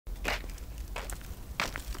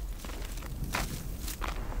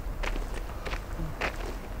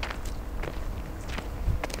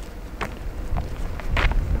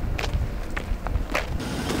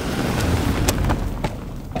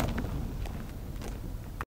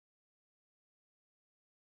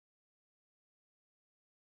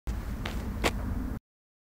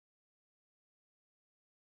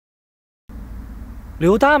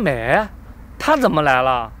刘大美，她怎么来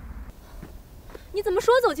了？你怎么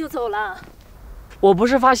说走就走了？我不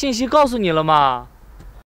是发信息告诉你了吗？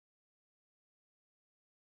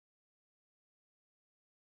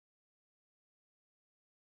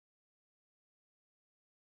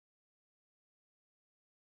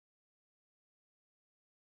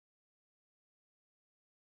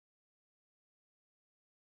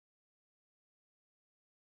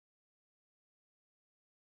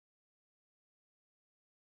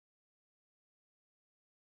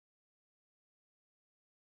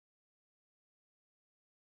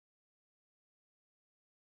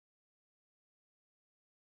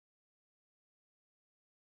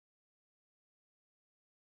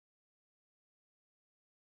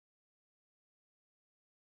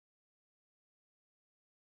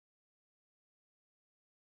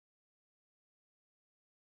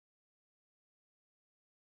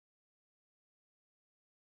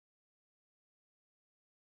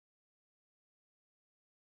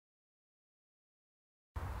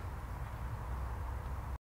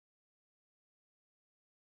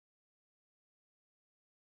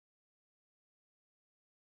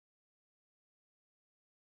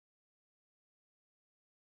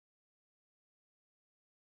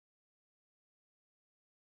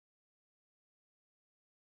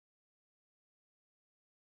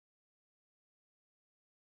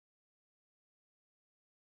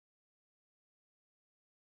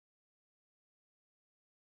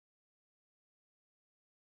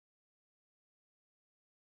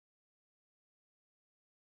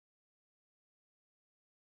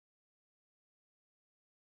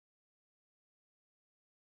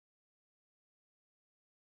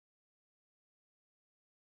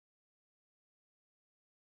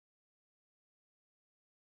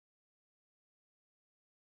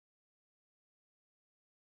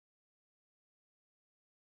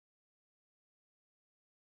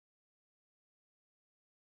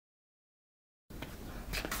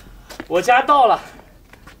我家到了，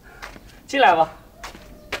进来吧。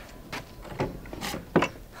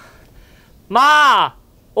妈，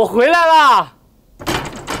我回来了。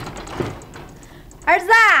儿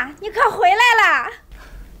子啊，你可回来了。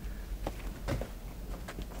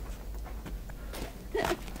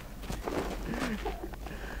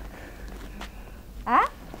哎，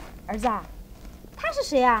儿子，他是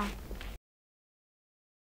谁呀？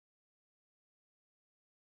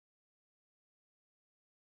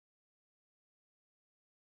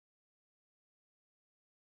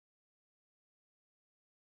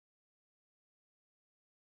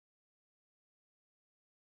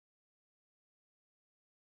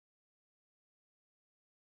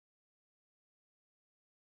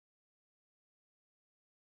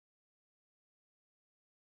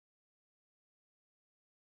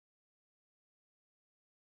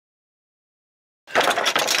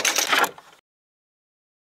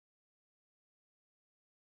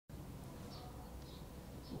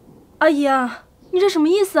阿姨啊，你这什么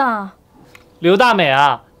意思啊？刘大美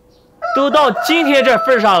啊，都到今天这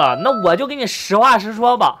份上了，那我就跟你实话实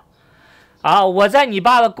说吧。啊，我在你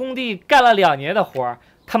爸的工地干了2年的活，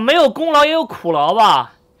他没有功劳也有苦劳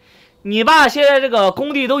吧？你爸现在这个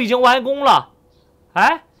工地都已经完工了，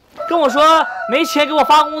哎，跟我说没钱给我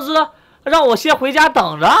发工资，让我先回家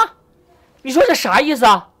等着，你说这啥意思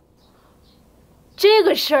啊？这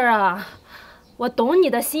个事儿啊，我懂你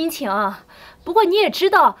的心情，不过你也知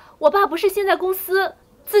道，我爸不是现在公司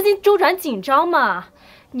资金周转紧张吗？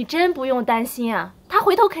你真不用担心啊，他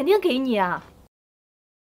回头肯定给你啊。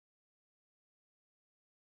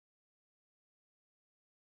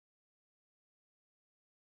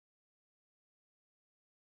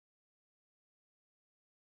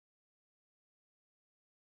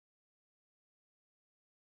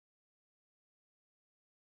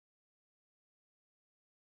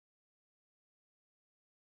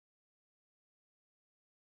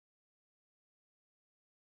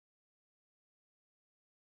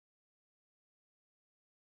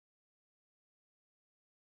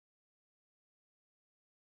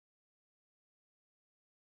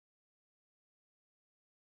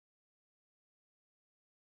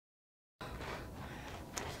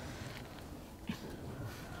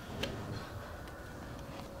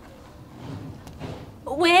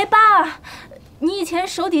喂，爸，你以前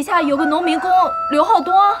手底下有个农民工刘浩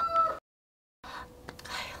东，哎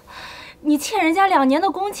呀，你欠人家2年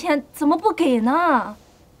的工钱怎么不给呢？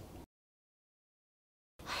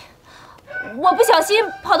我不小心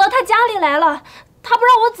跑到他家里来了，他不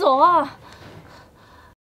让我走啊。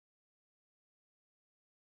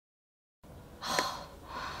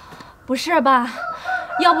不是吧？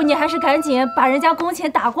要不你还是赶紧把人家工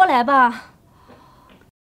钱打过来吧。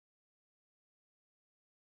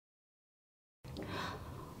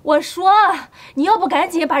我说，你要不赶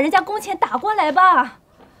紧把人家工钱打过来吧。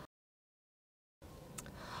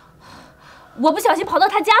我不小心跑到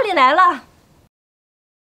他家里来了。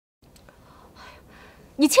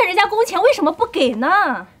你欠人家工钱为什么不给呢？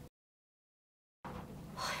哎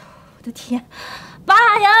呦，我的天，爸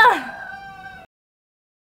呀！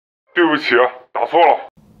对不起，打错了。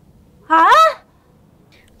啊？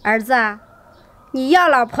儿子，你要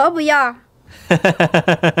老婆不要？